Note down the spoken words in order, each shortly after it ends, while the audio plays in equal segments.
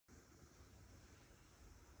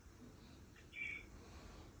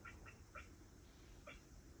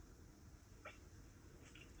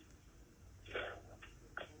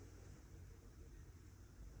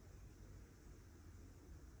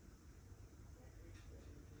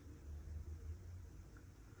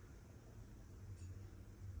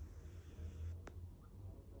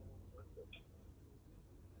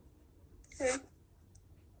Okay.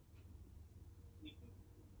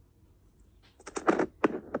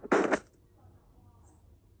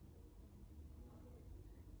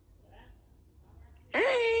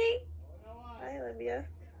 Hey. Hi, Olivia.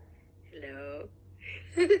 Hello.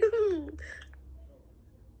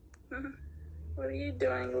 What are you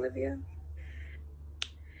doing, Olivia?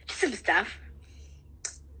 Just some stuff.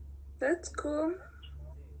 That's cool.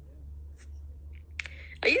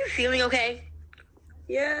 Are you feeling okay?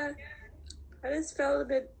 Yeah. I just felt a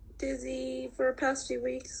bit dizzy for the past few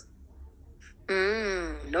weeks.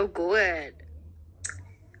 No good.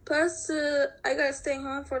 Plus, I gotta stay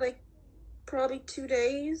home for like probably 2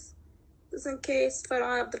 days, just in case if I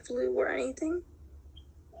don't have the flu or anything.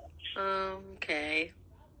 Okay.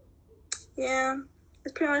 Yeah,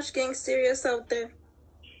 it's pretty much getting serious out there.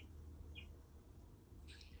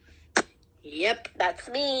 Yep, that's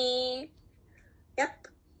me. Yep.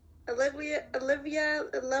 Olivia,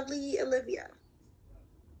 lovely Olivia.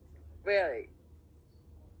 Really?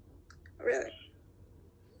 Really.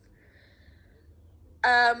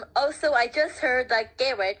 Also, I just heard that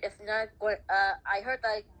Garrett is not going. I heard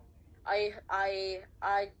that I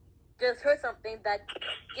just heard something that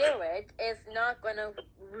Garrett is not going to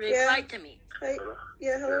reply to me. Hi.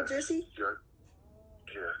 Yeah. Hello, Jesse. Yeah.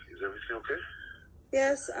 Is everything okay?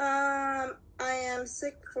 Yes. I am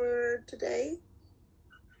sick for today.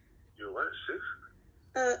 You're what? Sick?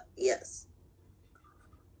 Yes.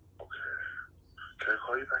 Okay. Can I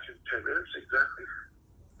call you back in 10 minutes exactly?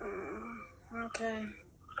 Okay.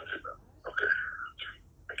 Okay.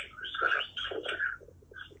 Thank you.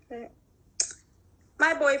 Okay.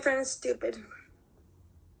 My boyfriend is stupid.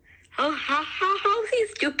 How is he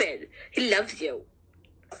stupid? He loves you.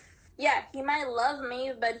 Yeah, he might love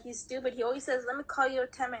me, but he's stupid. He always says, "Let me call you in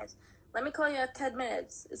 10 minutes. Let me call you in 10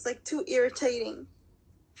 minutes." It's like too irritating.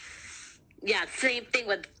 Yeah, same thing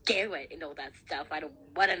with Garrett and all that stuff. I don't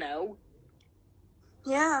want to know.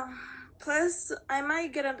 Yeah. Plus, I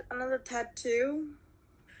might get another tattoo.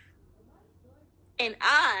 And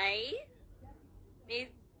I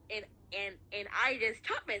just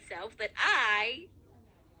taught myself that I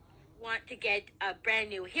want to get a brand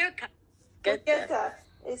new haircut. Mugeta.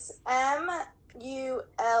 It's Muluggeta.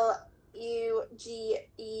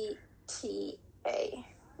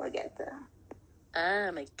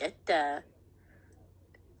 Mugeta.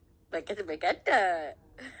 Mugeta.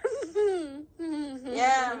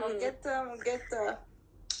 Yeah, Mugeta.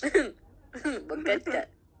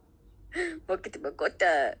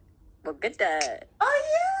 Mugeta. Oh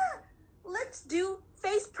yeah! Let's do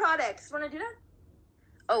face products. Wanna do that?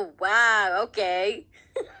 Oh wow, okay.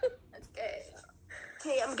 Okay.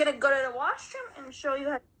 Okay, I'm gonna go to the washroom and show you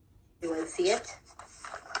how. You wanna see it?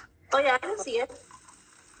 Oh yeah, I can see it.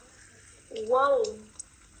 Whoa.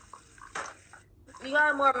 You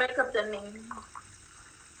got more makeup than me.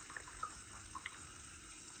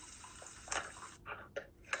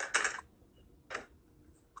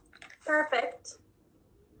 Perfect.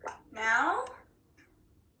 Now?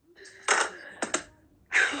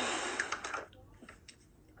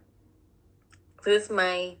 This is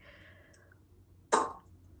my.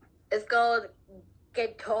 It's called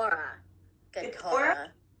Gatora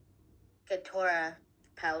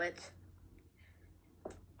palette.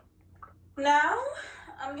 Now,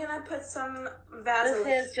 I'm gonna put some Vaseline.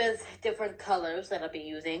 This is just different colors that I'll be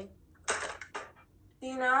using.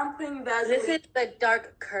 You know, I'm putting Vaseline. This is the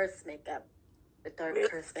dark curse makeup.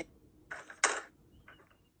 Curse makeup.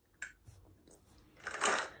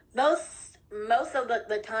 Most of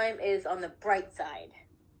the time is on the bright side.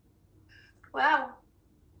 Wow.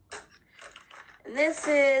 And this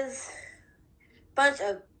is a bunch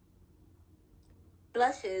of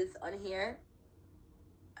blushes on here.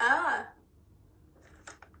 Ah.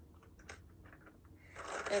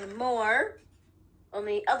 And more on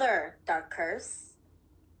the other dark curse.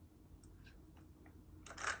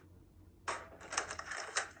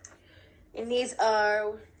 And these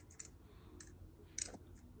are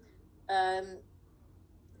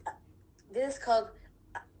this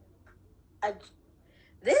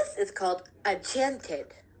is called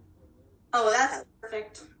Enchanted. Oh, that's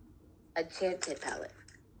perfect. Enchanted palette.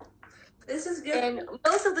 This is good. And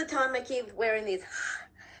most of the time I keep wearing these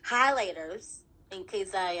highlighters in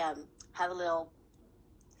case I have a little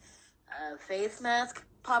face mask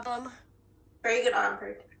problem. Very good on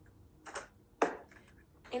part.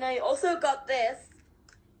 And I also got this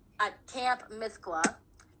at Camp Misqua,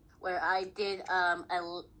 where I did a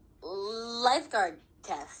lifeguard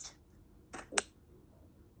test.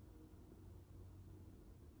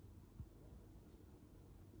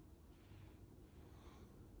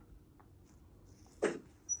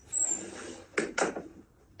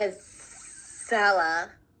 It's Cazella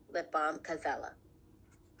lip balm. Cazella.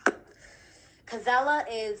 Cazella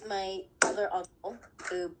is my other uncle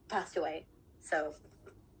who passed away. So,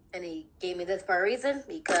 and he gave me this for a reason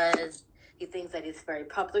because he thinks that he's very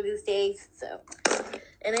popular these days. So,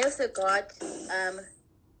 and I also got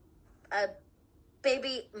a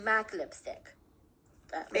baby MAC lipstick.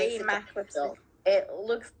 Baby MAC lipstick. So it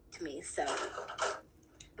looks to me so.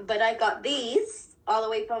 But I got these all the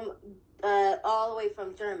way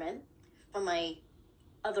from German from my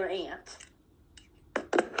other aunt.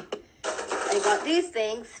 I got these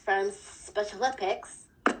things from Special Olympics.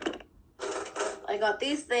 I got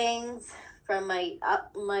these things from my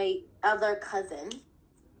other cousin.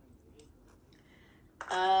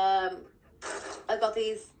 I got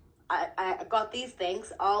these. I got these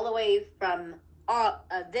things all the way from.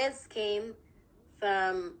 This came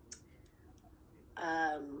from.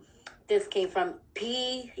 This came from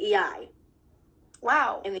PEI.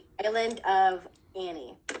 Wow. In the island of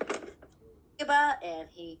Annie. And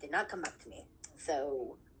he did not come back to me.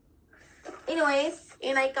 So, anyways,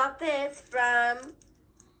 and I got this from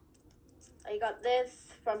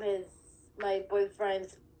my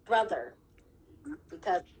boyfriend's brother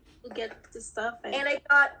because we get the stuff. And I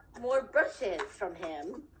got more brushes from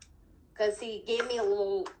him because he gave me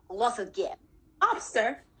lots of gifts.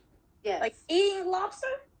 Lobster? Yes. Like eating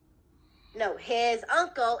lobster? No, his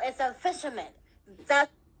uncle is a fisherman.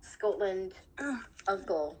 That's Scotland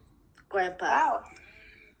uncle. Grandpa. Wow.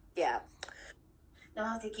 Yeah. Now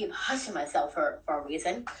I have to keep hushing myself for a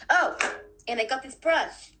reason. Oh, and I got this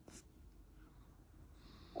brush.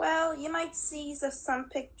 Well, you might see some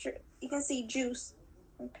picture. You can see juice.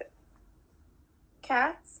 Okay.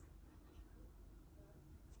 Cats.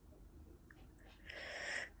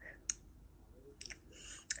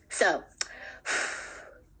 So.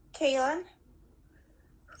 Kalen.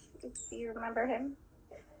 Do you remember him?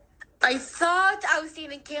 I thought I was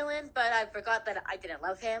dating Kalen, but I forgot that I didn't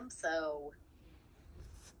love him, so.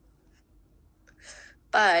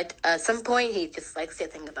 But at some point, he just likes to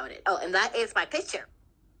think about it. Oh, and that is my picture.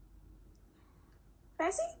 Can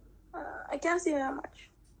I see? I can't see that much.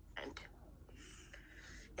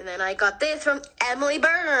 And then I got this from Emily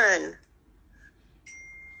Byrne.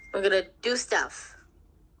 We're gonna do stuff.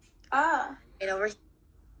 Ah. Right over here.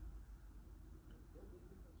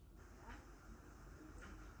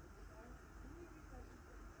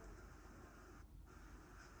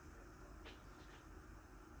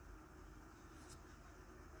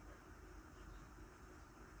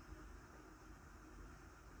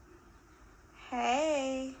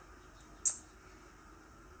 Hey,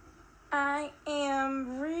 I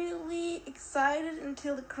am really excited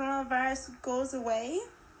until the coronavirus goes away.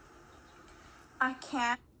 I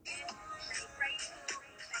can't.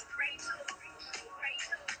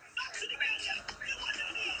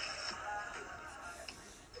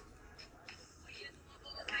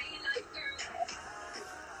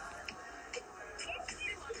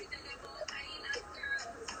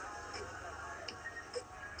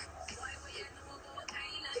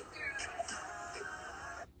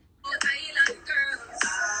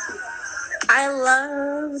 I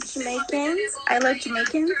love Jamaicans.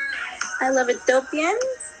 I love Ethiopians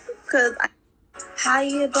because how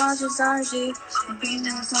you born to Zanji, being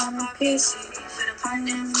on a piece, I'm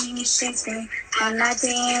in Shakespeare, and I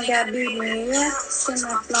think I beat me, yeah, sing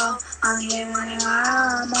my flow, I'm here,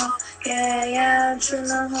 yeah, true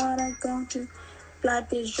love how to go to, black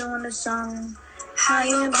this join the song. How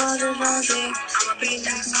you born to Zanji, being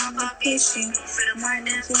on a piece, I'm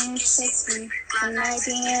in Shakespeare, and I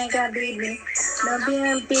think I got beat me, don't be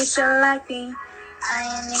a bitch like me, I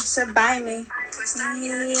ain't need to buy me.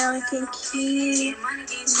 I can keep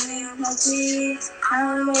my teeth.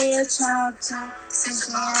 I'm way a top, since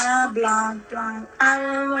I'm blonde.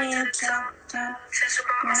 I'm way a top,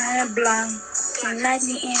 I'm blonde. And at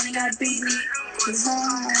the end, I beat me. Cause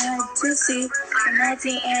I'm like to see. And at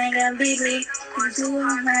the end, I beat me. Cause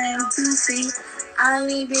I'm like to see. I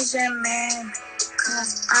need bitch a man.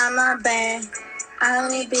 Cause I'm a bad. I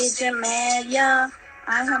need bitch a man, yeah.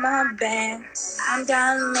 I have my band. I'm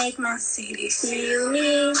gonna make my city feel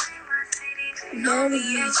me. No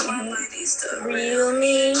reason, real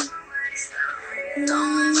me.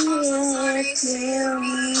 Don't feel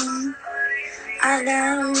me. I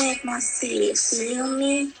gotta make my city feel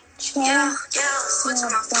me. Yeah, so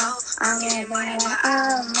I'm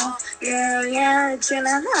yeah, you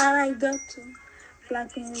know how I go to.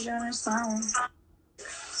 Black and Jonas song.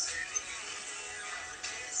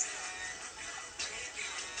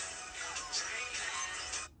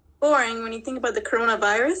 Boring when you think about the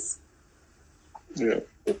coronavirus. Yeah.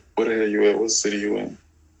 Where the hell you at? What city you in?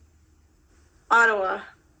 Ottawa.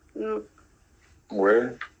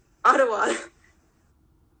 Where? Ottawa.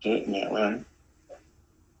 Maryland.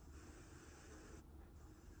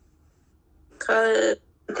 Cause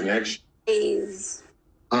Connection.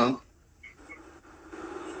 huh?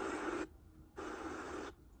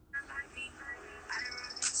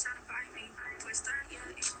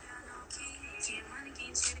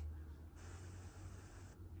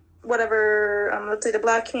 Whatever, let's say the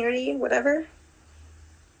black community, whatever.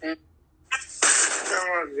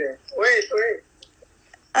 Wait.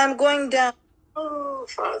 I'm going down. Oh,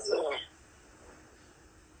 Father.